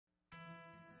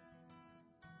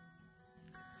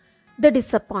The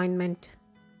disappointment.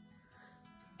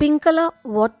 Pinkala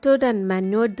watered and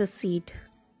manured the seed,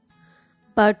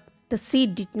 but the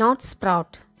seed did not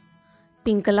sprout.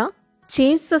 Pinkala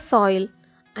changed the soil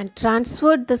and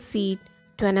transferred the seed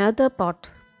to another pot.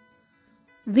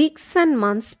 Weeks and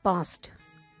months passed.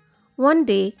 One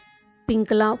day,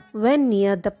 Pinkala went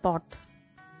near the pot.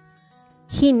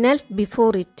 He knelt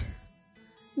before it.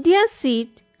 Dear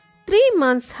seed, 3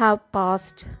 months have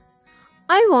passed.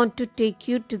 I want to take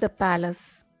you to the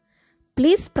palace.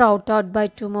 Please sprout out by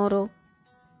tomorrow.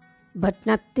 But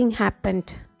nothing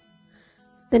happened.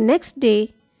 The next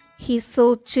day, he saw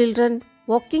children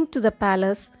walking to the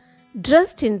palace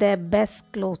dressed in their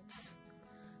best clothes.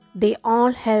 They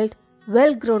all held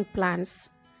well grown plants.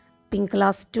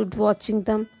 Pinkala stood watching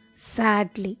them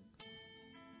sadly.